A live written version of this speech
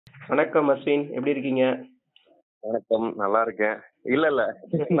வணக்கம் அஸ்வின், எப்படி இருக்கீங்க? வணக்கம், நல்லா இருக்கேன். இல்ல இல்ல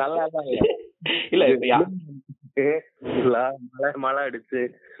நல்லா தான் இல்ல மழை மழை அடிச்சு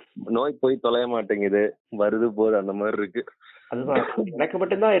நோய் போய் தொலைய மாட்டேங்குது, வருது போகுது அந்த மாதிரி இருக்கு. அதுதான் எனக்கு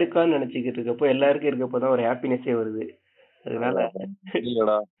மட்டும்தான் இருக்கான்னு நினைச்சுக்கிட்டு இருக்கப்போ எல்லாருக்கும் இருக்கப்போதான் ஒரு ஹாப்பினஸே வருது. அதனால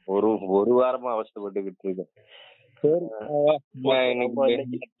இல்லடா, ஒரு வாரமா அவஸ்தைப்பட்டுக்கிட்டு இருக்கேன்.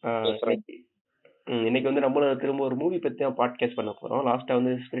 இன்னைக்கு வந்து நம்மள திரும்ப ஒரு மூவி பத்தி தான் பாட்காஸ்ட் பண்ண போறோம். லாஸ்டா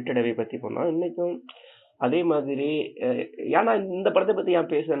வந்து ஸ்பிரிட்டட் அவே பத்தி பண்ணோம். இன்னைக்கும் அதே மாதிரி ஏன்னா இந்த படத்தை பத்தி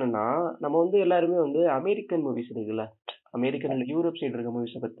ஏன் பேசணும்னா, நம்ம வந்து எல்லாருமே வந்து அமெரிக்கன் மூவிஸ் இருக்குல்ல, அமெரிக்கன் யூரோப் சைடு இருக்க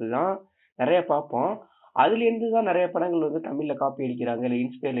மூவிஸை பத்தி தான் நிறைய பார்ப்போம். அதுல இருந்து தான் நிறைய படங்கள் வந்து தமிழ்ல காப்பி அடிக்கிறாங்க, இல்ல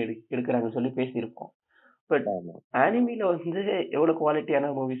இன்ஸ்பயர் எடுக்கிறாங்கன்னு சொல்லி பேசியிருப்போம். பட் அனிமில வந்து எவ்வளவு குவாலிட்டியான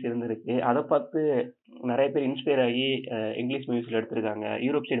மூவிஸ் இருந்திருக்கு, அதை பார்த்து நிறைய பேர் இன்ஸ்பயர் ஆகி இங்கிலீஷ் மூவிஸ்ல எடுத்திருக்காங்க,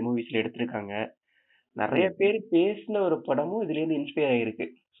 யூரோப் சைடு மூவிஸ்ல எடுத்திருக்காங்க. நிறைய பேர் பேசின ஒரு படமும் இதுல இருந்து இன்ஸ்பயர் ஆயிருக்கு.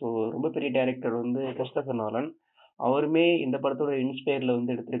 ஸோ ரொம்ப பெரிய டைரக்டர் வந்து கிறிஸ்டோபர் நோலன், அவருமே இந்த படத்தோட இன்ஸ்பயர்ல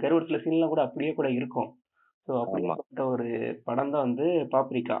வந்து எடுத்திருக்காரு. ஒரு சில சீன்லாம் கூட அப்படியே கூட இருக்கும். ஸோ அப்படிப்பட்ட ஒரு படம் தான் வந்து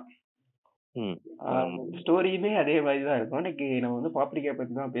பாப்ரிகா. ஸ்டோரியுமே அதே மாதிரி தான் இருக்கும். இன்னைக்கு நம்ம வந்து பாப்ரிக்கா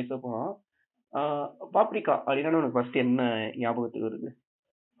பத்தி தான் பேச போறோம். பாப்ரிகா அப்படின்னா உனக்கு ஃபர்ஸ்ட் என்ன ஞாபகத்துக்கு வருது?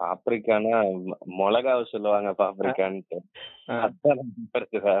 பாப்ரிக்கானா மிளகாவை சொல்லுவாங்க பாப்ரிக்கான்ட்டு.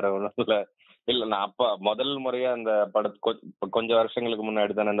 வேற ஒண்ணும் இல்ல. இல்ல, நான் அப்ப முதல் முறையா அந்த படத்தை கொஞ்சம் வருஷங்களுக்கு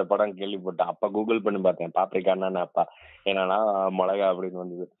முன்னாடி தானே அந்த படம் கேள்விப்பட்டேன். அப்ப கூகுள் பண்ணி பார்த்தேன் பாப்ரிக்கான்னா அப்பா என்னன்னா மிளகா அப்படின்னு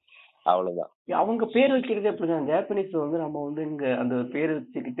வந்தது. அவ்வளவுதான். அவங்க பேர் வைக்கிறது எப்படிதான் ஜாப்பனீஸ் வந்து நம்ம வந்து இங்க அந்த பேர்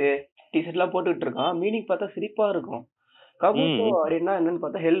வச்சுக்கிட்டு டிஷர்ட் எல்லாம் போட்டுக்கிட்டு இருக்கோம். மீனிங் பார்த்தா சிரிப்பா இருக்கும். கபூட்டோ அப்படின்னா என்னன்னு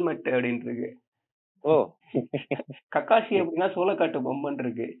பார்த்தா ஹெல்மெட் அப்படின்னு இருக்கு. ஓ, கக்காஷி அப்படின்னா சோளக்காட்டு பொம்மன்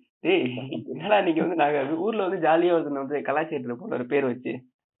இருக்கு. ஏய் என்னடா நீங்க வந்து நாங்க ஊர்ல வந்து ஜாலியா வந்து கலாச்சிட்டு போல ஒரு பேர் வச்சு.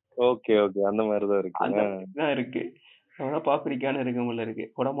 ஓகே ஓகே, அந்த மாதிரிதான் இருக்கு. தான் இருக்கு. பாப்ரிக்கான்னு இருக்கு, உள்ள இருக்கு.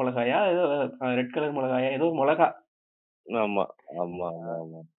 குட மிளகாயா ஏதோ ரெட் கலர் மிளகாயா ஏதோ ஒரு மிளகா. ஆமா ஆமா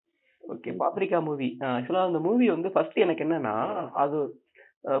ஆமா. Okay, paprika movie. ஆக்சுவலா அந்த மூவி வந்து ஃபர்ஸ்ட் எனக்கு என்னன்னா, அது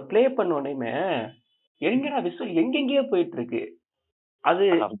ப்ளே பண்ண உடனே எங்கடா விசுவல் எங்கெங்கேயோ போயிட்டு இருக்கு. அது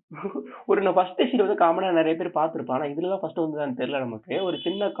ஒரு நான் ஃபர்ஸ்ட் சீன் வந்து காமனா நிறைய பேர் பார்த்திருப்பான். ஆனா இதுல தான் ஃபர்ஸ்ட் வந்து தெரியல நமக்கு. ஒரு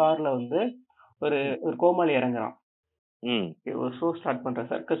சின்ன கார்ல வந்து ஒரு ஒரு கோமாளி இறங்குறான். ஒரு ஷோ ஸ்டார்ட் பண்ற,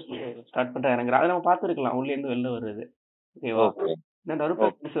 சர்க்கஸ் ஸ்டார்ட் பண்ற இறங்குறான். அதை நம்ம பார்த்திருக்கலாம் உள்ள இருந்து வெளில வருது. ஓகேவா? இந்த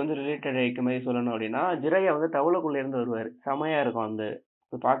நருப்பஸ் வந்து ரிலேட்டட் ஆயிக்க மாதிரி சொல்லணும் அப்படின்னா, ஜிரையா வந்து தவளைக்குள்ள இருந்து வருவாரு. செமையா இருக்கும் அந்த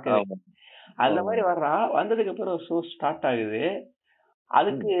பார்க்க. அந்த மாதிரி வர்றான். வந்ததுக்கு அப்புறம் ஷோ ஸ்டார்ட் ஆகுது.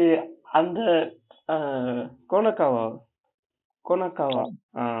 அதுக்கு அந்த கோனக்காவா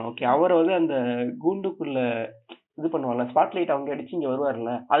ஓகே, அவரை வந்து அந்த கூண்டுக்குள்ள இது பண்ணுவாங்கல்ல, ஸ்பாட்லைட் அவங்க அடிச்சு இங்க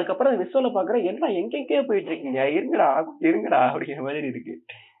வருவார்ல. அதுக்கப்புறம் விசுவல பாக்குறேன், என்ன எங்கெங்கே போயிட்டு இருக்கீங்க, இருங்கடா இருங்கடா அப்படிங்கிற மாதிரி இருக்கு.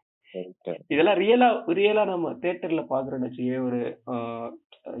 இதெல்லாம் ரியலா நம்ம தியேட்டர்ல பாக்குறோம்னு வச்சுக்கவே, ஒரு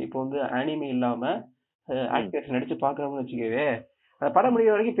இப்போ வந்து அனிமே இல்லாம ஆக்டர்ஸ் நடிச்சு பாக்குறோம்னு வச்சுக்கவே, அந்த படம்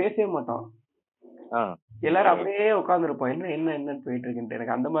முடிகிற வரைக்கும் பேசவே மாட்டோம். எல்லாரும் அப்படியே உட்காந்துருப்போம், என்ன என்ன என்னன்னு போயிட்டு இருக்குன்ட்டு.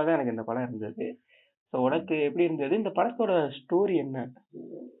 எனக்கு அந்த மாதிரிதான் எனக்கு இந்த படம் இருந்தது. உனக்கு எப்படி இருந்தது? இந்த படத்தோட ஸ்டோரி என்ன?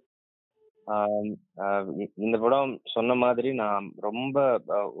 இந்த படம் சொன்ன மாதிரி நான் ரொம்ப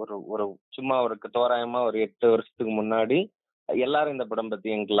ஒரு ஒரு சும்மா ஒரு தோராயமா ஒரு 8 வருஷத்துக்கு முன்னாடி எல்லாரும் இந்த படம்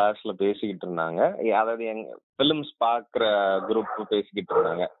பத்தி எங்க கிளாஸ்ல பேசிக்கிட்டு இருந்தாங்க. அதாவது எங்க பிலிம்ஸ் பாக்குற குரூப் பேசிக்கிட்டு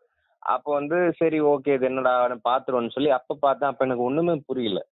இருந்தாங்க. அப்போ வந்து சரி ஓகே இது என்னடா பாத்துருவோம்னு சொல்லி அப்ப பார்த்தேன். அப்ப எனக்கு ஒண்ணுமே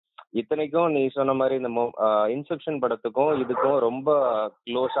புரியல. இத்தனைக்கும் நீ சொன்ன மாதிரி இந்த இன்செப்ஷன் படத்துக்கும் இதுக்கும் ரொம்ப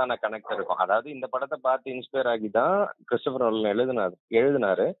க்ளோஸான கனெக்ட் இருக்கும். அதாவது இந்த படத்தை பார்த்து இன்ஸ்பயர் ஆகி தான் கிறிஸ்டோபர் நோலன்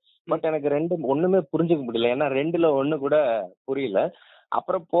எழுதினாரு. பட் எனக்கு ஒண்ணுமே புரிஞ்சுக்க முடியல. ஏன்னா ரெண்டுல ஒண்ணு கூட புரியல.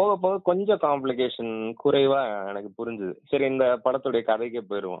 அப்புறம் போக போக கொஞ்சம் காம்ப்ளிகேஷன் குறைவா எனக்கு புரிஞ்சுது. சரி, இந்த படத்துடைய கதைக்கே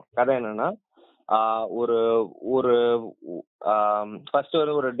போயிடுவோம். கதை என்னன்னா, ஒரு ஒரு ஃபர்ஸ்ட்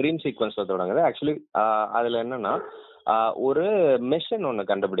ஒரு ட்ரீம் சீக்வன்ஸ் தொடங்குது. ஆக்சுவலி அதுல என்னன்னா, ஒரு மெஷின் ஒண்ணு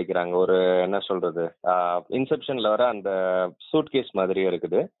கண்டுபிடிக்கிறாங்க. ஒரு என்ன சொல்றது, இன்செப்ஷன்ல வர அந்த சூட்கேஸ் மாதிரியே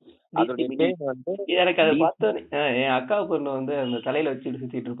இருக்குது. அதோட பேர் வந்து எனக்கு அதை பார்த்து என் அக்கா பொண்ணு வந்து அந்த தலையில வச்சுட்டு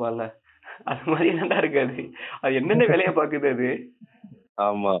சுத்திட்டு இருப்பாள்ல, அது மாதிரி நல்லா இருக்காது. அது என்னென்ன வேலையை பாக்குது அது.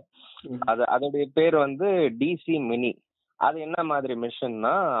 ஆமா, அதோடைய பேர் வந்து டிசி மினி. அது என்ன மாதிரி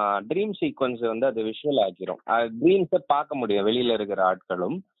மிஷின்னா, ட்ரீம் சீக்வன்ஸ் வந்து அது விஷுவல் ஆக்கிரும். ட்ரீம்ஸை பார்க்க முடியும் வெளியில இருக்கிற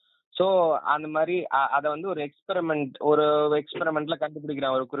ஆட்களும். ஸோ அந்த மாதிரி அதை வந்து ஒரு எக்ஸ்பெரிமெண்ட்ல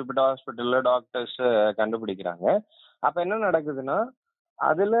கண்டுபிடிக்கிறாங்க. ஒரு குறிப்பிட்ட ஹாஸ்பிட்டல்ல டாக்டர்ஸ் கண்டுபிடிக்கிறாங்க. அப்ப என்ன நடக்குதுன்னா,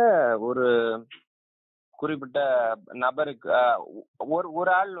 அதுல ஒரு குறிப்பிட்ட நபருக்கு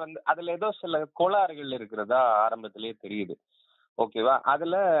ஒரு ஆள் வந்து அதுல ஏதோ சில கோளாறுகள் இருக்கிறதா ஆரம்பத்திலேயே தெரியுது. ஓகேவா?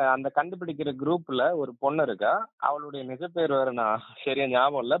 அதுல அந்த கண்டுபிடிக்கிற குரூப்ல ஒரு பொண்ணு இருக்கா. அவளுடைய நிஜ பேர் வேற நான் சரியா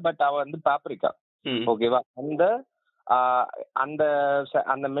ஞாபகம் இல்ல. பட் அவ வந்து பாப்ரிக்கா. ஓகேவா? அந்த அந்த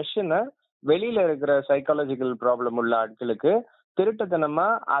அந்த மெஷினை வெளியில இருக்கிற சைக்காலஜிக்கல் ப்ராப்ளம் உள்ள ஆட்களுக்கு திருட்டுத்தனமா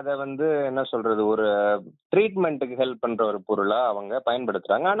அதை வந்து என்ன சொல்றது, ஒரு ட்ரீட்மெண்ட்டுக்கு ஹெல்ப் பண்ற ஒரு பொருளா அவங்க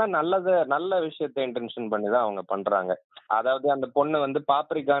பயன்படுத்துறாங்க. ஆனா நல்ல விஷயத்தை இன்டென்ஷன் பண்ணி தான் அவங்க பண்றாங்க. அதாவது அந்த பொண்ணு வந்து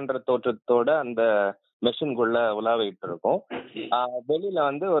பாப்ரிகான்ற தோற்றத்தோட அந்த மெஷின்குள்ள உலாவிட்டு இருக்கும். வெளியில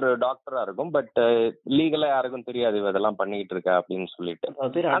வந்து ஒரு டாக்டரா இருக்கும். பட் லீகலா யாருக்கும் தெரியாது இவ இதெல்லாம் பண்ணிட்டு இருக்கா அப்படின்னு சொல்லிட்டு.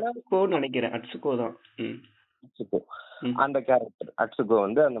 நினைக்கிறேன் அட்சுகோ தான். அட்சுகோ அந்த கேரக்டர் அட்சுகோ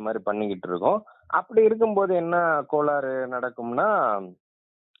வந்து அந்த மாதிரி பண்ணிக்கிட்டு இருக்கோம். அப்படி இருக்கும்போது என்ன கோளாறு நடக்கும்னா,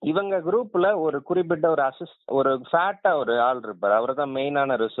 இவங்க குரூப்ல ஒரு குறிப்பிட்ட ஒரு ஃபேட்டா ஒரு ஆள் இருப்பாரு. அவரை தான்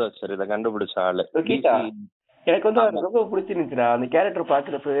மெயினான ரிசர்ச்சர், இதை கண்டுபிடிச்ச ஆளு. எனக்கு வந்து ரொம்ப பிடிச்சிருந்துச்சுடா அந்த கேரக்டர்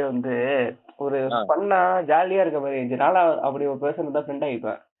பாக்குறப்பவே வந்து ஒரு பண்ணா ஜாலியா இருக்க மாதிரி இருந்துச்சு. நாளா அப்படி ஒரு பர்சன் தான் ஃப்ரெண்ட்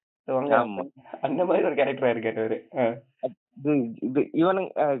ஆயிப்பேன். அந்த மாதிரி ஒரு கேரக்டரா இருக்காரு.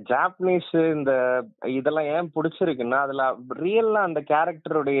 இவனுங்க ஜாப்பனீஸ் இந்த இதெல்லாம் ஏன் பிடிச்சிருக்குன்னா, அதுல ரியல்லா அந்த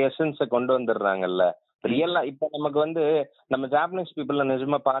கேரக்டருடைய எசன்ஸை கொண்டு வந்துடுறாங்கல்ல. ரியல்லா இப்ப நமக்கு வந்து நம்ம ஜாப்பனீஸ் பீப்புள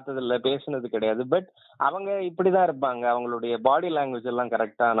நிஜமா பார்த்தது இல்ல, பேசுனது கிடையாது. பட் அவங்க இப்படிதான் இருப்பாங்க. அவங்களுடைய பாடி லாங்குவேஜ் எல்லாம்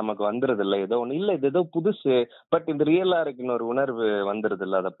கரெக்டா நமக்கு வந்துருது இல்ல. ஏதோ ஒண்ணு இல்ல, இது ஏதோ புதுசு, பட் இது ரியலா இருக்குன்னு ஒரு உணர்வு வந்துருது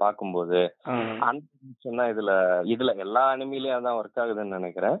இல்ல அதை பார்க்கும்போது. அந்த சொன்னா இதுல எல்லா அனிமிலயும் அதான் ஒர்க் ஆகுதுன்னு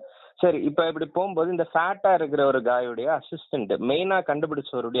நினைக்கிறேன். சரி, இப்ப இப்படி போகும்போது இந்த ஃபேட்டா இருக்கிற ஒரு காயுடைய அசிஸ்டன்ட், மெயினா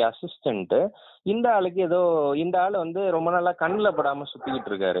கண்டுபிடிச்சவருடைய அசிஸ்டன்ட், இந்த ஆளு வந்து ரொம்ப நாளா கண்ணுல படாம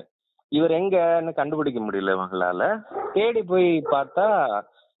சுத்திக்கிட்டு இருக்காரு. இவர் எங்கன்னு கண்டுபிடிக்க முடியல இவங்களால. தேடி போய் பார்த்தா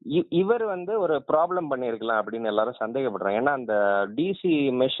இவர் வந்து ஒரு ப்ராப்ளம் பண்ணிருக்கலாம் அப்படின்னு எல்லாரும் சந்தேகப்படுறாங்க. ஏன்னா அந்த டிசி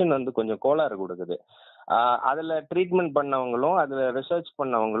மெஷின் வந்து கொஞ்சம் கோளாறு கொடுக்குது. அதுல ட்ரீட்மெண்ட் பண்ணவங்களும் அதுல ரிசர்ச்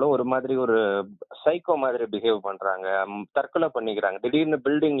பண்ணவங்களும் ஒரு மாதிரி ஒரு சைக்கோ மாதிரி பிஹேவ் பண்றாங்க, தற்கொலை பண்ணிக்கிறாங்க, திடீர்னு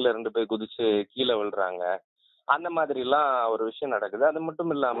பில்டிங்ல இருந்து போய் குதிச்சு கீழே விழுறாங்க. அந்த மாதிரி எல்லாம் ஒரு விஷயம் நடக்குது. அது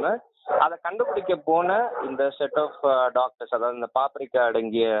மட்டும் இல்லாம அதை கண்டுபிடிக்க போன இந்த செட் ஆஃப் டாக்டர்ஸ், அதாவது இந்த பாப்ரிக்கா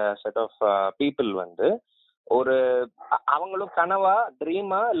அடங்கிய செட் ஆஃப் பீப்புள் வந்து ஒரு அவங்களும் கனவா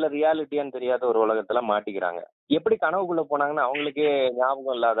ட்ரீமா இல்ல ரியாலிட்டியான்னு தெரியாத ஒரு உலகத்துல மாட்டிக்கிறாங்க. எப்படி கனவுக்குள்ள போனாங்கன்னு அவங்களுக்கே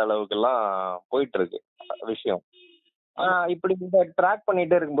ஞாபகம் இல்லாத அளவுக்கு எல்லாம் போயிட்டு இருக்கு விஷயம். இப்படி இந்த ட்ராக்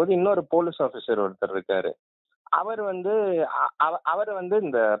பண்ணிட்டே இருக்கும்போது இன்னொரு போலீஸ் ஆபீசர் ஒருத்தர் இருக்காரு. அவர் வந்து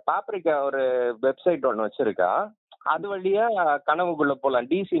இந்த பாப்ரிக்கா ஒரு வெப்சைட் ஒண்ணு வச்சிருக்கா. அது வழியா கனவுக்குள்ள போலாம்.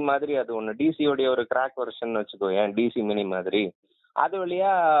 டிசி மாதிரி அது ஒண்ணு, டிசியோடைய ஒரு கிராக் வெர்ஷன் வச்சுக்கோ, ஏன் டிசி மினி மாதிரி. அது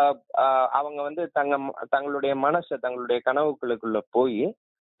வழியா அவங்க வந்து தங்களுடைய தங்களுடைய கனவுகளுக்குள்ள போய்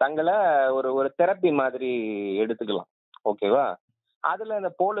தங்களை ஒரு தெரப்பி மாதிரி எடுத்துக்கலாம். ஓகேவா? அதுல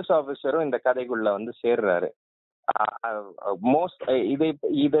இந்த போலீஸ் ஆபீசரும் இந்த கதைக்குள்ள வந்து சேர்றாரு.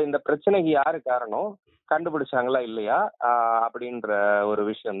 இந்த பிரச்சனைக்கு யாரு காரணம், கண்டுபிடிச்சாங்களா இல்லையா அப்படின்ற ஒரு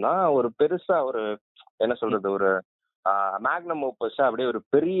விஷயம் தான் ஒரு பெருசா ஒரு என்ன சொல்றது, ஒரு மேக்னம் ஓப்பஸ் அப்படியே ஒரு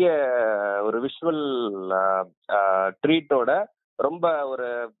பெரிய ஒரு விஷுவல் ட்ரீட்டோட ரொம்ப ஒரு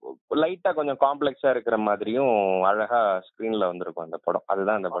லைட்டா கொஞ்சம் காம்ப்ளெக்ஸா இருக்கிற மாதிரியும் அழகா ஸ்கிரீன்ல வந்திருக்கும் அந்த படம்.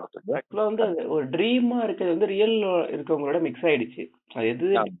 அதுதான் அந்த படத்துக்கு ஆக்சுவலா வந்து ஒரு ட்ரீமா இருக்கிறது வந்து ரியல் இருக்கவங்களோட மிக்ஸ் ஆயிடுச்சு. அது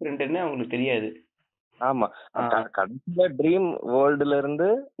எது டிஃபரெண்ட்னு அவங்களுக்கு தெரியாது. ஆமா, கடைசியில ட்ரீம் வேர்ல்டுல இருந்து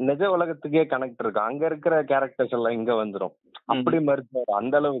நிஜ உலகத்துக்கே கனெக்ட் இருக்கு. அங்க இருக்கிற கேரக்டர்ஸ் எல்லாம் இங்க வந்துரும். அப்படி மறுத்து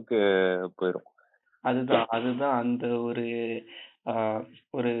அந்த அளவுக்கு போயிரும். அதுதான் அந்த ஒரு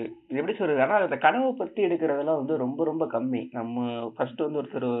ஒரு எப்படி சொல்றது, ஆனா அந்த கனவை பத்தி எடுக்கிறதெல்லாம் வந்து ரொம்ப ரொம்ப கம்மி. நம்ம ஃபர்ஸ்ட் வந்து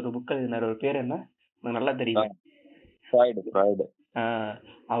ஒருத்தர் ஒரு புக் எழுதினார், ஒரு பேர் என்ன நல்லா தெரியும்,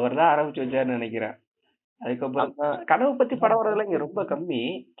 அவர் தான் ஆரம்பிச்சு வச்சாருன்னு நினைக்கிறேன். அதுக்கப்புறம் தான் கனவு பத்தி படம் வர்றதுல இங்க ரொம்ப கம்மி.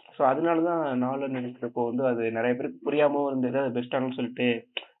 ஸோ அதனாலதான் நானும் நினைக்கிறப்போ வந்து அது நிறைய பேருக்கு புரியாம இருந்தது, அது பெஸ்டானு சொல்லிட்டு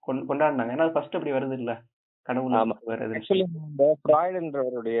கொண்டாடினாங்க. ஏன்னா ஃபர்ஸ்ட் அப்படி வருது இல்ல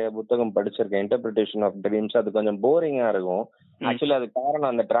ஃப்ராய்டுன்றவருடைய புத்தகம் படிச்சிருக்கேன், இன்டர்பிரிட்டேஷன் ஆஃப் ட்ரீம்ஸ். அது கொஞ்சம் போரிங்கா இருக்கும். ஆக்சுவலி அது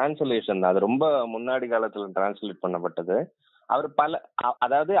காரணம் அந்த டிரான்ஸ்லேஷன். அது ரொம்ப முன்னாடி காலத்துல டிரான்ஸ்லேட் பண்ணப்பட்டது.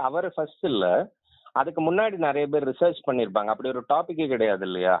 அதாவது அவர் ஃபர்ஸ்ட் இல்ல, அதுக்கு முன்னாடி நிறைய பேர் ரிசர்ச் பண்ணிருப்பாங்க. அப்படி ஒரு டாபிக்கே கிடையாது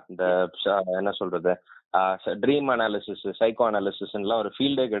இல்லையா, இந்த என்ன சொல்றது, ட்ரீம் அனாலிசிஸ், சைக்கோ அனாலிசிஸ்லாம் ஒரு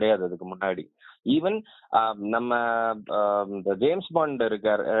ஃபீல்டே கிடையாது அதுக்கு முன்னாடி. ஈவன் நம்ம ஜேம்ஸ்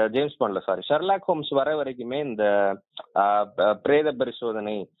பாண்ட்ல ஷெர்லாக் ஹோம்ஸ் வர வரைக்குமே இந்த பிரேத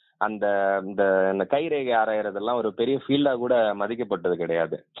பரிசோதனை, அந்த இந்த கைரேகை ஆராயறதெல்லாம் ஒரு பெரிய ஃபீல்டா கூட மதிக்கப்பட்டது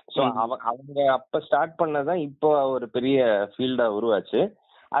கிடையாது. ஸோ அவங்க அப்ப ஸ்டார்ட் பண்ணதான் இப்போ ஒரு பெரிய ஃபீல்டா உருவாச்சு.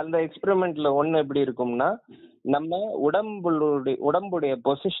 அந்த எக்ஸ்பெரிமெண்ட்ல ஒண்ணு எப்படி இருக்கும்னா, நம்ம உடம்புடைய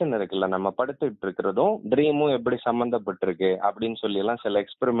பொசிஷன் இருக்குல்ல, நம்ம படுத்துட்டு இருக்கிறதும் ட்ரீமும் எப்படி சம்பந்தப்பட்டிருக்கு அப்படின்னு சொல்லி எல்லாம் சில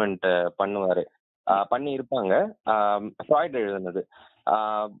எக்ஸ்பெரிமெண்ட் பண்ணி இருப்பாங்க. ஃப்ராய்ட் எழுதுனது.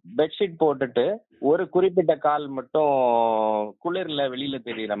 பெட்ஷீட் போட்டுட்டு ஒரு குறிப்பிட்ட கால் மட்டும் குளிர்ல வெளியில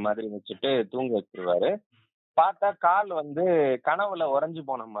தெரியற மாதிரி வச்சுட்டு தூங்க வச்சிருவாரு. பார்த்தா கால் வந்து கனவுல உறைஞ்சு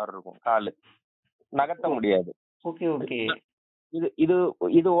போன மாதிரி இருக்கும், காலு நகர்த்த முடியாது. Okay, okay. இது இது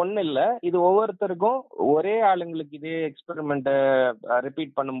இது ஒண்ணு இல்ல. இது ஒவ்வொருத்தருக்கும் ஒரே ஆளுங்களுக்கு இதே எக்ஸ்பெரிமெண்ட்ட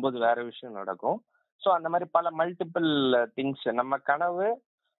ரிப்பீட் பண்ணும்போது வேற விஷயம் நடக்கும். ஸோ அந்த மாதிரி பல மல்டிபிள் திங்ஸ் நம்ம கனவு,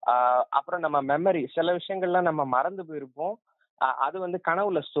 அப்புறம் நம்ம மெமரி, சில விஷயங்கள்லாம் நம்ம மறந்து போயிருப்போம். அது வந்து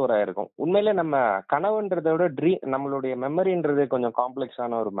கனவுல ஸ்டோர் ஆயிருக்கும். உண்மையிலே நம்ம கனவுன்றதை விட நம்மளுடைய மெமரின்றது கொஞ்சம்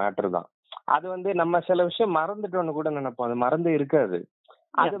காம்ப்ளெக்ஸான ஒரு மேட்டர் தான். அது வந்து நம்ம சில விஷயம் மறந்துட்டோம்னு கூட நினைப்போம், அது மறந்து இருக்காது.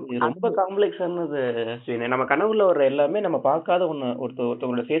 அது ரொம்ப காம்ப்ளெக்ஸானது. நம்ம கனவுல வர்ற எல்லாமே நம்ம பார்க்காத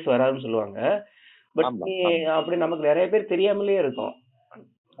ஒருத்தவங்களோட ஃபேஸ் வராதுன்னு சொல்லுவாங்க. பட் அப்படி நமக்கு நிறைய பேர் தெரியாமலே இருக்கும்.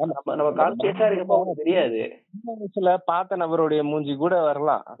 நம்ம கான்சியஸா இருக்கப்போ அவங்களுக்கு தெரியாது. வயசுல பார்த்த நபருடைய மூஞ்சி கூட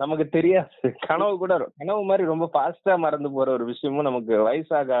வரலாம், நமக்கு தெரியாது. கனவு கூட கனவு மாதிரி ரொம்ப ஃபாஸ்டா மறந்து போற ஒரு விஷயமும் நமக்கு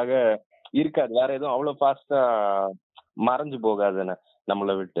வயசாக இருக்காது. வேற எதுவும் அவ்வளவு ஃபாஸ்டா மறைஞ்சு போகாதுன்னு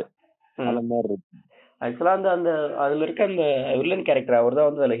நம்மளை விட்டு. அந்த மாதிரி இருக்கு. ஆக்சுவலா அந்த அதுல இருக்க அந்த வில்லன் கேரக்டர் அவர் தான்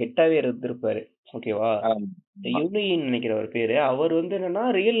வந்து அதுல ஹிட்டாவே இருந்திருப்பாரு. ஓகேவா? யூனின்னு நினைக்கிற ஒரு பேரு. அவர் வந்து என்னன்னா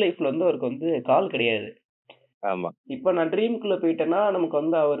ரியல் லைஃப்ல வந்து அவருக்கு வந்து கால் கிடையாது. ஆமா. இப்ப நான் ட்ரீம்குள்ள போயிட்டேன்னா நமக்கு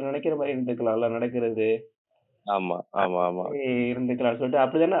வந்து அவர் நினைக்கிற மாதிரி இருந்துக்கலாம்ல நடக்கிறது. ஆமா ஆமா ஆமா இருந்துக்கலாம் சொல்லிட்டு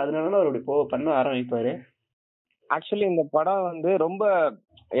அப்படிதானே, அதனால அவர் அப்படி பண்ண ஆரம்பிப்பாரு. ஆக்சுவலி இந்த படம் வந்து ரொம்ப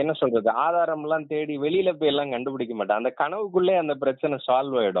என்ன சொல்றது, ஆதாரம் எல்லாம் தேடி வெளியில போய் எல்லாம் கண்டுபிடிக்க மாட்டான். அந்த கனவுக்குள்ளே அந்த பிரச்சனை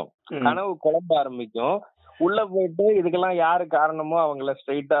சால்வ் ஆயிடும். கனவு குழம்ப ஆரம்பிக்கும். உள்ள போயிட்டு இதுக்கெல்லாம் யாரு காரணமோ அவங்கள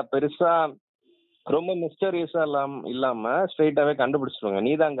ஸ்ட்ரெயிட்டா பெருசா ரொம்ப மிஸ்டரியஸா இல்லாம ஸ்ட்ரெயிட்டாவே கண்டுபிடிச்சிருவாங்க,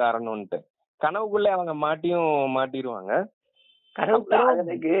 நீதான் காரணம்ட்டு. கனவுக்குள்ளே அவங்க மாட்டிடுவாங்க.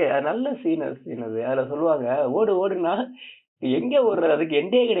 அதுக்கு நல்ல சீன் அது. அதுல சொல்லுவாங்க ஓடு ஓடுனா எங்க ஓடுறது, அதுக்கு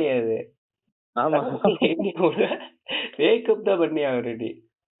எண்டே கிடையாது. மேக்கப் தான் பண்ணி ஆல்ரெடி.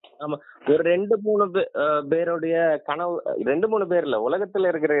 ஆமா, ஒரு 2-3 பேருடைய கனவு, 2-3 பேர் இல்ல,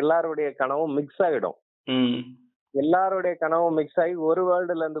 உலகத்துல இருக்கிற எல்லாருடைய கனவும் மிக்ஸ் ஆகிடும். எல்லாருடைய கனவும் மிக்ஸ் ஆகி ஒரு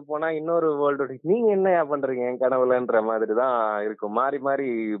வேர்ல்டுல இருந்து போனா இன்னொரு வேர்ல்டு, நீங்க என்ன பண்றீங்க என் கனவுலன்ற மாதிரி தான் இருக்கும். மாறி மாறி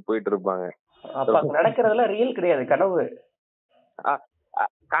போயிட்டு இருப்பாங்க. நடக்கிறதெல்லாம் ரியல் கிடையாது, கனவு.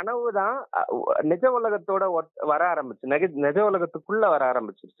 கனவுதான் நிஜ உலகத்தோட வர ஆரம்பிச்சு, நிஜ உலகத்துக்குள்ள வர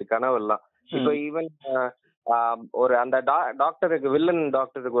ஆரம்பிச்சிருச்சு கனவு எல்லாம். இப்ப ஈவன் ஒரு அந்த டாக்டருக்கு, வில்லன்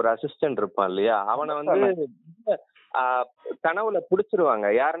டாக்டருக்கு ஒரு அசிஸ்டன்ட் இருப்பான் இல்லையா, அவனை வந்து கனவுல புடிச்சிருவாங்க.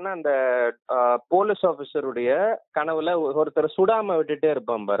 யாருன்னா அந்த போலீஸ் ஆபீசருடைய கனவுல ஒருத்தர் சுடாம விட்டுட்டே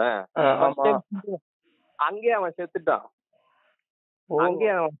இருப்பான் பாரு, அங்கே அவன் செத்துட்டான்.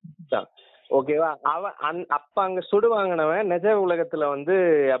 ஓகேவா? அவன் அப்ப அங்க சுடுவாங்கினவன் நிஜ உலகத்துல வந்து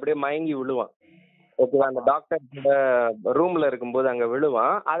அப்படியே மயங்கி விழுவான். ஓகேவா? அந்த டாக்டர் ரூம்ல இருக்கும்போது அங்க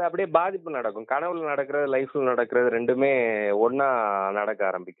விழுவான். அது அப்படியே பாதிப்பு நடக்கும். கனவுல நடக்கிறது, லைஃப்ல நடக்கிறது ரெண்டுமே ஒன்னா நடக்க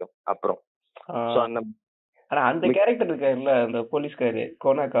ஆரம்பிக்கும் அப்புறம். அந்த கேரக்டர் இருக்காருல்ல, அந்த போலீஸ்காரு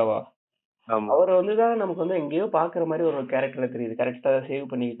கோனாகாவா, அவர் வந்துதான் நமக்கு வந்து எங்கேயோ பாக்குற மாதிரி ஒரு கேரக்டர்ல தெரியுது. கரெக்டா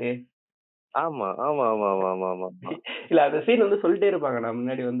சேவ் பண்ணிக்கிட்டு. ஆமா ஆமா ஆமா ஆமா ஆமா ஆமா. இல்ல அந்த சீன் வந்து சொல்லிட்டே இருப்பாங்க, நான்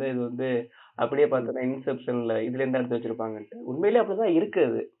முன்னாடி வந்து இது வந்து அப்படியே பார்த்தோன்னா இன்செப்ஷன்ல இதுல இருந்து எடுத்து வச்சிருப்பாங்கன்ட்டு. உண்மையிலே அப்படிதான்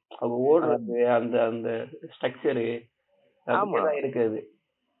இருக்குது. அவங்க ஓடுறது அந்த அந்த ஸ்ட்ரக்சரு அப்படிதான் இருக்குது.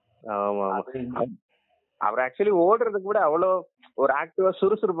 ஆமா ஆமா. அவர் ஆக்சுவலி ஓடுறது கூட அவ்வளோ ஒரு ஆக்டிவா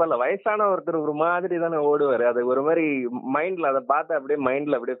சுறுசுறுப்பா இல்ல. வயசான ஒருத்தர் ஒரு மாதிரி தானே ஓடுவாரு. அது ஒரு மாதிரி மைண்ட்ல அதை பார்த்து அப்படியே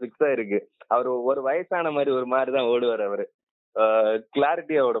மைண்ட்ல அப்படியே பிக்ஸ் ஆயிருக்கு. அவர் ஒரு வயசான மாதிரி ஒரு மாதிரி தான் ஓடுவார். அவரு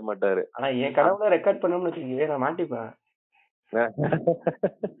கிளாரிட்டியா ஓட மாட்டாரு. ஆனா என் கனவுல ரெக்கார்ட் பண்ணணும்னு வச்சுக்கோங்க, நான் மாட்டிப்பேன்.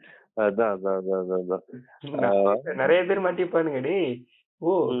 அதான் அதான் அதான் அதான் நிறைய பேர் மாட்டிப்பானுங்க. டேய்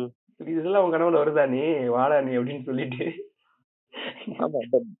ஓ இதெல்லாம் உன் கனவுல வருதா, நீ வாடா நீ அப்படின்னு சொல்லிட்டு. ஆமா,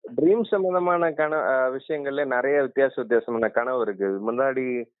 ட்ரீம் சம்பந்தமான விஷயங்கள்ல நிறைய வித்தியாசமான கனவு இருக்கு. முன்னாடி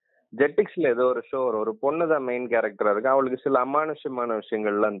ஜெட்டிக்ஸ்ல ஏதோ ஒரு ஷோ, ஒரு பொண்ணுதான் மெயின் கேரக்டரா இருக்கு. அவளுக்கு சில அமானுஷ்யமான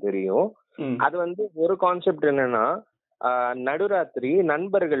விஷயங்கள்லாம் தெரியும். அது வந்து ஒரு கான்செப்ட் என்னன்னா, நடுராத்திரி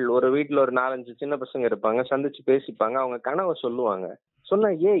நண்பர்கள் ஒரு வீட்டுல ஒரு 4-5 சின்ன பசங்க இருப்பாங்க, சந்திச்சு பேசிப்பாங்க. அவங்க கனவை சொல்லுவாங்க. சொன்னா,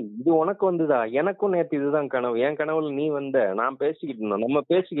 ஏய் இது உனக்கு வந்துதா, எனக்கும் நேத்து இதுதான் கனவு, என் கனவுல நீ வந்த, நான் பேசிக்கிட்டு இருந்தோம், நம்ம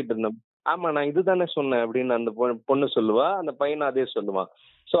பேசிக்கிட்டு இருந்தோம், ஆமா நான் இதுதானே சொன்னேன் அப்படின்னு அந்த பொண்ணு சொல்லுவா, அந்த பையனும் அதே சொல்லுவான்.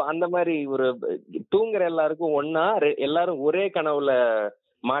 சோ அந்த மாதிரி ஒரு தூங்குற எல்லாருக்கும் ஒன்னா எல்லாரும் ஒரே கனவுல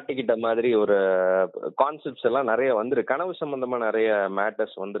மாட்டிக்கிட்ட மாதிரி ஒரு கான்செப்ட்ஸ் எல்லாம் நிறைய வந்துருக்கு. கனவு சம்பந்தமா நிறைய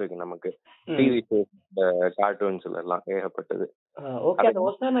மேட்டர்ஸ் வந்திருக்கு நமக்கு டிவி ஷோஸ், கார்ட்டூன்ஸ்ல எல்லாம் ஏகப்பட்டது. ஓகே, அந்த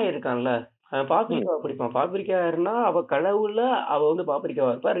ஒசானா இருக்கான்ல, பாப்ரிக்காவை பிடிப்பான். பாப்ரிக்கா யாருன்னா அவ கனவுல அவ வந்து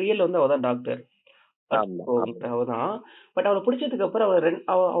பாப்ரிக்காவா இருப்பா, ரியல் வந்து அவதான் டாக்டர். அவதான். பட் அவளை பிடிச்சதுக்கு அப்புறம்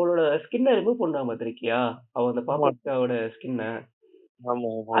அவளோட ஸ்கின்னை ரிமூவ் பண்ணா பாத்திருக்கியா, அவ அந்த பாப்ரிக்காவோட ஸ்கின்னை.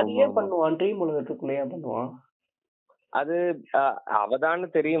 அது ஏன் பண்ணுவான்? ட்ரீம் உலகத்துக்குள்ள ஏன் பண்ணுவான்? அது அவதான்னு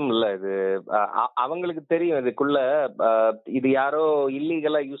தெரியும்ல. இது அவங்களுக்கு தெரியும் இதுக்குள்ள இது யாரோ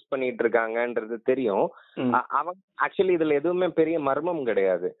இல்லீகலா யூஸ் பண்ணிட்டு இருக்காங்கன்றது தெரியும். அவங்க ஆக்சுவலி இதுல எதுவுமே பெரிய மர்மம்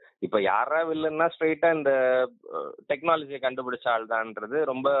கிடையாது. இப்ப யாரா வில்லன்னா ஸ்ட்ரெயிட்டா இந்த டெக்னாலஜியை கண்டுபிடிச்ச ஆள் தான்ன்றது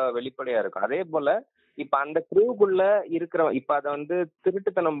ரொம்ப வெளிப்படையா இருக்கும். அதே போல இப்ப அந்த க்ரூக்குள்ள இருக்கிற இப்ப அதை வந்து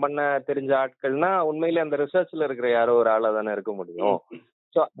திருட்டுத்தனம் பண்ண தெரிஞ்ச ஆட்கள்னா உண்மையிலே அந்த ரிசர்ச்ல இருக்கிற யாரோ ஒரு ஆளா தானே இருக்க முடியும்.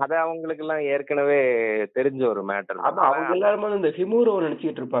 சோ அது அவங்களுக்கு எல்லாம் ஏற்கனவே தெரிஞ்ச ஒரு மேட்டர். அவங்க எல்லாருமே இந்த ஹிமூரோ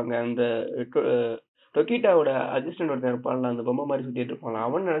நினைச்சிட்டு இருப்பாங்க. அந்த டொக்கிட்டாவோட அசிஸ்டன்ட் ஒருத்தன் இருப்பான்ல, அந்த பொம்மை மாதிரி சுத்திட்டு இருப்பாங்க,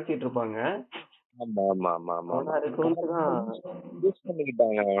 அவன் நினைச்சிட்டு இருப்பாங்க. ஆமா ஆமா ஆமா ஆமா யூஸ்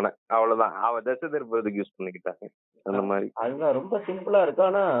பண்ணிக்கிட்டாங்க அவனை. அவ்வளவுதான், அவ தசை திருப்பதுக்கு யூஸ் பண்ணிக்கிட்டாங்க அந்த மாதிரி. அதுதான் ரொம்ப சிம்பிளா இருக்கு,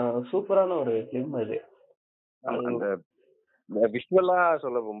 ஆனா சூப்பரான ஒரு ஃபிலிம் அது. அந்த விஷுவலா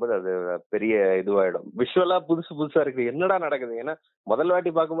சொல்ல போகும்போது அது பெரிய இதுவாயிடும். விஷுவலா புதுசு புதுசா இருக்கு, என்னடா நடக்குது. ஏன்னா முதல்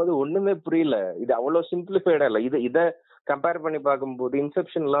வாட்டி பார்க்கும்போது ஒண்ணுமே புரியல. இது அவ்வளவு சிம்பிளிஃபைடா இல்ல. இத கம்பேர் பண்ணி பார்க்கும்போது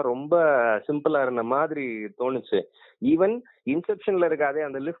இன்செப்ஷன் எல்லாம் ரொம்ப சிம்பிளா இருந்த மாதிரி தோணுச்சு. ஈவன் இன்செப்ஷன்ல இருக்காதே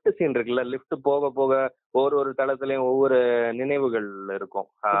அந்த லிஃப்ட் சீன் இருக்குல்ல, லிஃப்ட் போக போக ஒரு தளத்துலயும் ஒவ்வொரு நினைவுகள் இருக்கும்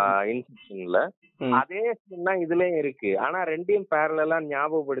இன்செப்ஷன்ல. அதே சீன் தான் இதுலயும் இருக்கு. ஆனா ரெண்டையும் பேரலா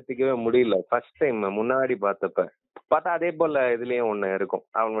ஞாபகப்படுத்திக்கவே முடியல. ஃபர்ஸ்ட் டைம் முன்னாடி பார்த்தா அதே போல இதுலயும் ஒண்ணு இருக்கும்.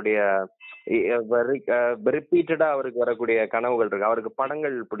 அவனுடைய ரிப்பீட்டடா அவருக்கு வரக்கூடிய கனவுகள் இருக்கு. அவருக்கு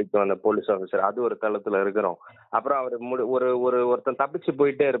படங்கள் பிடிக்கும் அந்த போலீஸ் ஆபீசர், அது ஒரு தளத்துல இருக்கிறோம். அப்புறம் அவர் ஒருத்தன் தப்பிச்சு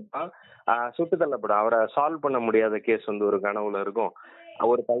போயிட்டே இருப்பான், சுட்டு தள்ளப்படும். அவரை சால்வ் பண்ண முடியாத கேஸ் வந்து ஒரு கனவுல இருக்கும்,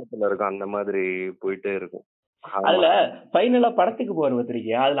 ஒரு தளத்துல இருக்கும். அந்த மாதிரி போயிட்டே இருக்கும். அதுல ஃபைனலா படத்துக்கு போற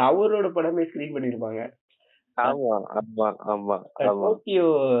பத்திரிக்கை, அதுல அவரோட படமே ஸ்கிரீன் பண்ணிருப்பாங்க. ஆமா ஆமா ஆமா ஆமா. டோக்கியோ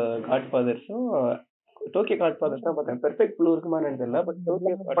காட்ஃபாதர்ஸும் டோக்கியோ காட்ஃபாதர்ஸ் தான் பார்த்தேன். பெர்ஃபெக்ட் ப்ளூ இருக்குமான்னு தெரியல, பட்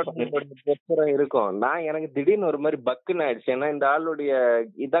டோக்கியோ காட்ஃபாதர்ஸ் இருக்கும். நான் எனக்கு திடீர்னு ஒரு மாதிரி பக்குன்னு ஆயிடுச்சு. ஏன்னா இந்த ஆளுடைய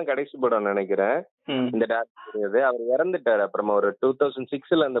இதான் கடைசி படம் நினைக்கிறேன் இந்த டேரக்டர். அவர் இறந்துட்டாரு. அப்புறமா ஒரு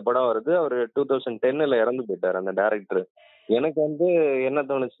 2006ல அந்த படம் வருது, அவர் 2010ல இறந்து போயிட்டாரு அந்த டேரக்டர். எனக்கு வந்து என்ன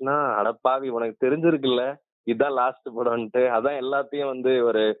தோணுச்சுன்னா, அடப்பாவி உனக்கு தெரிஞ்சிருக்குல்ல இதுதான் லாஸ்ட் படம்ட்டு, அதான் எல்லாத்தையும் வந்து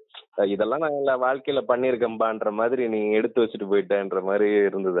ஒரு இதெல்லாம் நான் வாழ்க்கையில பண்ணிருக்கேன்பான்ற மாதிரி நீ எடுத்து வச்சுட்டு போயிட்டேன்ற மாதிரி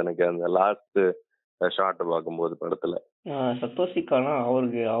இருந்தது எனக்கு அந்த லாஸ்ட் ஷார்ட் பார்க்கும்போது படத்துல. சத்தோஷிக்கானா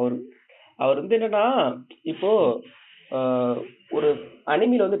அவர் வந்து என்னன்னா, இப்போ ஒரு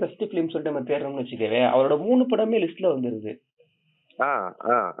அனிமில வந்து பெஸ்ட் பிலிம் சொல்லிட்டு நம்ம தேடுறோம்னு வச்சுக்கவே, அவரோட 3 படமே லிஸ்ட்ல வந்துருது.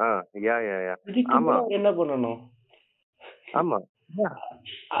 என்ன பண்ணணும்? ஆமா,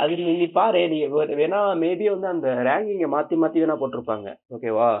 அது நீ பாரு, நீ வேணா மேபி வந்து அந்த ரேங்கிங்க மாத்தி வேணா போட்டிருப்பாங்க,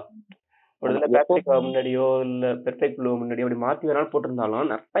 ஓகேவா? பேப்ரிகா முன்னாடியோ இல்ல பெர்ஃபெக்ட் ப்ளூ முன்னாடியோ அப்படி மாத்தி வேணாலும்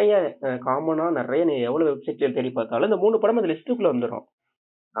போட்டிருந்தாலும் நிறைய காமனா நிறைய நீ எவ்வளவு வெப்சைட்ல தேடி பார்த்தாலும் இந்த 3 படம் அந்த லிஸ்டுக்குள்ள வந்துடும்.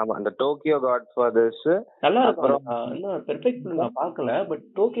 ஆமா, அந்த டோக்கியோ காட்ஃபாதர்ஸ் நல்லா இருக்கும். இன்னும் பெர்ஃபெக்ட் ப்ளூ நான் பார்க்கல, பட்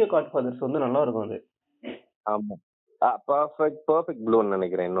டோக்கியோ காட்ஃபாதர்ஸ் வந்து நல்லா இருக்கும் அது. ஆமா, பெர்ஃபெக்ட் ப்ளூன்னு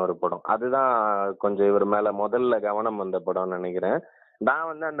நினைக்கிறேன் இன்னொரு படம். அதுதான் கொஞ்சம் இவர் மேல முதல்ல கவனம் வந்த படம்னு நினைக்கிறேன். நான்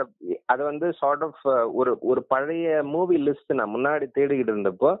வந்து அது வந்து சார்ட் ஆஃப் ஒரு பழைய மூவி லிஸ்ட் நான் முன்னாடி தேடிக்கிட்டு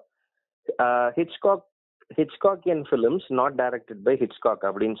இருந்தப்போ ஹிட்ச்காக்கியன் films not directed by Hitchcock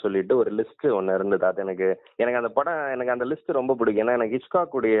அப்படின்னு சொல்லிட்டு ஒரு லிஸ்ட் ஒன்று இருந்தது. அது எனக்கு அந்த படம், எனக்கு அந்த லிஸ்ட் ரொம்ப பிடிக்கும். ஏன்னா எனக்கு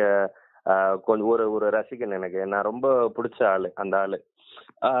ஹிட்ச்காக் உடைய கொஞ்சம் ஒரு ரசிகன். நான் ரொம்ப பிடிச்ச ஆளு அந்த ஆளு.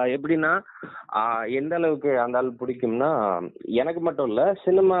 எப்படின்னா எந்த அளவுக்கு அந்த ஆள் பிடிக்கும்னா, எனக்கு மட்டும் இல்ல,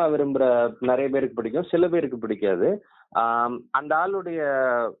 சினிமா விரும்புற நிறைய பேருக்கு பிடிக்கும், சில பேருக்கு பிடிக்காது. அந்த ஆளுடைய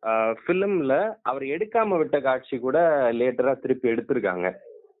ஃபிலிம்ல அவர் எடுக்காம விட்ட காட்சி கூட லேட்டரா திருப்பி எடுத்திருக்காங்க.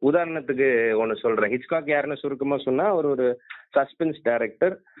 உதாரணத்துக்கு ஒன்று சொல்றேன். ஹிட்ச்காக் யாருன்னு சுருக்கமா சொன்னா, ஒரு சஸ்பென்ஸ்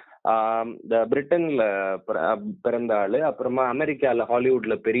டைரக்டர், பிரிட்டன்ல பிறந்த ஆளு. அப்புறமா அமெரிக்கால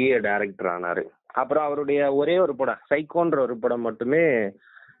ஹாலிவுட்ல பெரிய டைரக்டர் ஆனாரு. அப்புறம் அவருடைய ஒரே ஒரு படம் சைக்கோன்ற ஒரு படம் மட்டுமே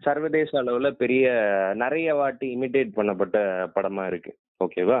சர்வதேச அளவுல நிறைய வாட்டி இமிடேட் பண்ணப்பட்ட படமா இருக்கு,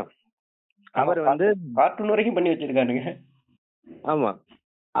 ஓகேவா? அவர் வந்து கார்ட்டூன் வரைக்கும் பண்ணி வச்சிருக்காருங்க. ஆமா,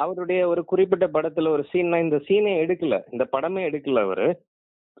 அவருடைய ஒரு குறிப்பிட்ட படத்துல ஒரு சீன், இந்த சீனே எடுக்கல, இந்த படமே எடுக்கல அவரு.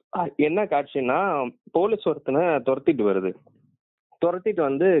 என்ன காட்சின்னா, போலீஸ் ஒருத்தனை துரத்திட்டு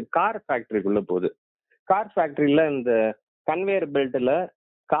வந்து கார் ஃபேக்டரிக்குள்ள போகுது. கார் ஃபேக்டரியில இந்த கன்வேயர் பெல்ட்ல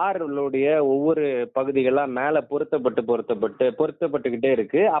கார்களுடைய ஒவ்வொரு பகுதிகளா மேல பொருத்தப்பட்டுக்கிட்டே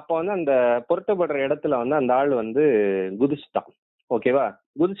இருக்கு. அப்ப வந்து அந்த பொருத்தப்படுற இடத்துல வந்து அந்த ஆள் வந்து குதிச்சுட்டான், ஓகேவா?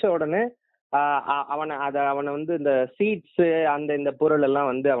 குதிச்ச உடனே அவனை வந்து இந்த சீட்ஸ் இந்த பொருள் எல்லாம்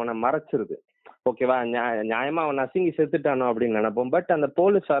வந்து அவனை மறைச்சிருது, ஓகேவா? நியாயமா அவன் நசுங்கி செத்துட்டானோ அப்படின்னு நினைப்போம். பட் அந்த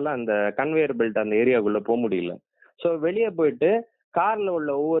போலீஸால அந்த கன்வேயர் பெல்ட் அந்த ஏரியாக்குள்ள போக முடியல. ஸோ வெளியே போயிட்டு கார்ல உள்ள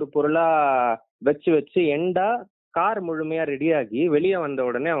ஒவ்வொரு பொருளா வச்சு எண்டா கார் முழுமையா ரெடியாகி வெளியே வந்த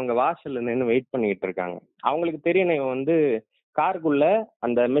உடனே அவங்க வாசல்ல நின்று வெயிட் பண்ணிட்டு இருக்காங்க. அவங்களுக்கு தெரியும் இவன் வந்து காருக்குள்ள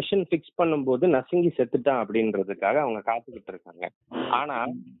அந்த மெஷின் ஃபிக்ஸ் பண்ணும்போது நசுங்கி செத்துட்டான் அப்படின்றதுக்காக அவங்க காத்துக்கிட்டு இருக்காங்க. ஆனா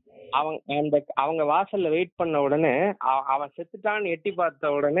அவங்க வாசல்ல வெயிட் பண்ண உடனே அவன் செத்துட்டான்னு எட்டி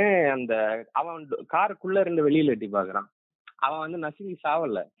பார்த்த உடனே அவன் காருக்குள்ள இருந்து வெளியில எட்டி பாக்குறான். அவன் நசுங்கி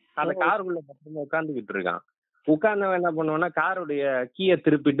சாவல, அந்த காருக்குள்ள மட்டுமே உட்காந்துக்கிட்டு இருக்கான். உட்கார்ந்தவன் என்ன பண்ணுவான்னா காருடைய கீயை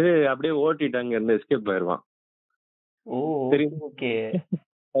திருப்பிட்டு அப்படியே ஓட்டிட்டு அங்க இருந்து எஸ்கேப் ஆயிருவான்.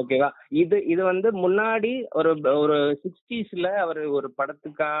 ஓகேவா? இது முன்னாடி ஒரு 60s அவர் ஒரு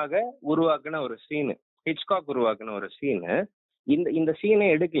படத்துக்காக உருவாக்குன ஒரு சீனு, ஹிட்ச்காக் உருவாக்குன ஒரு சீனு. இந்த சீனை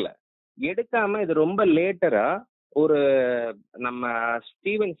எடுக்காம இது ரொம்ப லேட்டரா ஒரு நம்ம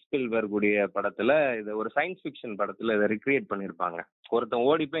ஸ்டீவன் ஸ்பீல்பர்க் உடைய படத்துல, இது ஒரு சயின்ஸ் ஃபிக்ஷன் படத்துல இதை ரிக்ரியேட் பண்ணிருப்பாங்க. ஒருத்தன்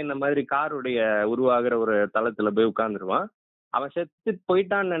ஓடி போய் இந்த மாதிரி காருடைய உருவாகிற ஒரு தளத்துல போய் உட்கார்ந்துருவான். அவன் செத்து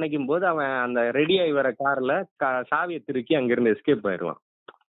போயிட்டான்னு நினைக்கும் போது அவன் அந்த ரெடி ஆகி வர கார்ல சாவியை திருக்கி அங்கிருந்து எஸ்கேப் ஆயிடுவான்.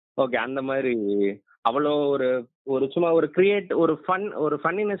 ஓகே, அந்த மாதிரி அவ்வளோ ஒரு சும்மா ஒரு ஒரு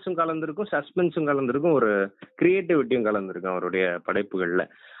ஃபன்னினஸும் கலந்துருக்கும், சஸ்பென்ஸும் கலந்துருக்கும், ஒரு கிரியேட்டிவிட்டியும் கலந்துருக்கும் அவருடைய படைப்புகள்ல.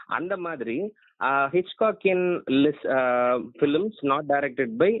 அந்த மாதிரி ஹிட்ச்காக்கின் ஃபிலிம்ஸ் நாட்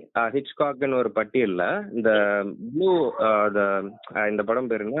டைரக்டட் பை ஹிட்ச்காக்னு ஒரு பட்டியல்ல இந்த ப்ளூ இந்த படம்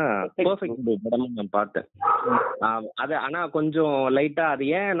பேருன்னா பெர்ஃபெக்ட் ப்ளூ படமும் நான் பார்த்தேன். அது ஆனா கொஞ்சம் லைட்டா அது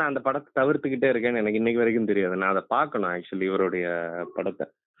ஏன் நான் அந்த படத்தை தவிர்த்துக்கிட்டே இருக்கேன்னு எனக்கு இன்னைக்கு வரைக்கும் தெரியாது. நான் அதை பார்க்கணும் ஆக்சுவலி, இவருடைய படத்தை.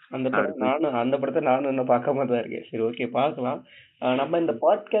 அந்த படத்தை நானும் இன்னும் பார்க்காம தான் இருக்கேன். சரி, ஓகே, பார்க்கலாம். நம்ம இந்த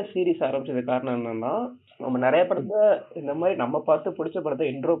பாட்காஸ்ட் சீரிஸ் ஆரம்பிச்சது காரணம் என்னன்னா, நம்ம நிறைய படத்தை இந்த மாதிரி நம்ம பார்த்து பிடிச்ச படத்தை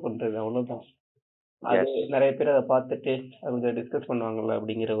இன்ட்ரோ பண்றது, அவ்வளவுதான். அது நிறைய பேர் அதை பார்த்துட்டு கொஞ்சம் டிஸ்கஸ் பண்ணுவாங்கல்ல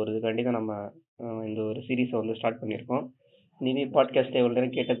அப்படிங்கிற ஒரு இதுக்காண்டி தான் நம்ம இந்த ஒரு சீரீஸை ஸ்டார்ட் பண்ணியிருக்கோம். நீ பாட்காஸ்ட் எவ்வளோ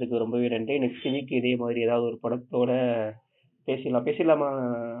நேரம் கேட்டதுக்கு ரொம்பவே நன்றி. நெக்ஸ்ட் வீக் இதே மாதிரி ஏதாவது ஒரு படத்தோட பேசலாமா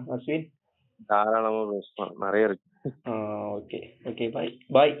அஸ்வின்? தாராளமா பேசலாம், நிறைய இருக்கு. ஓகே, பாய்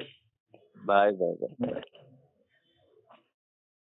பாய் பாய் பாய் பாய்.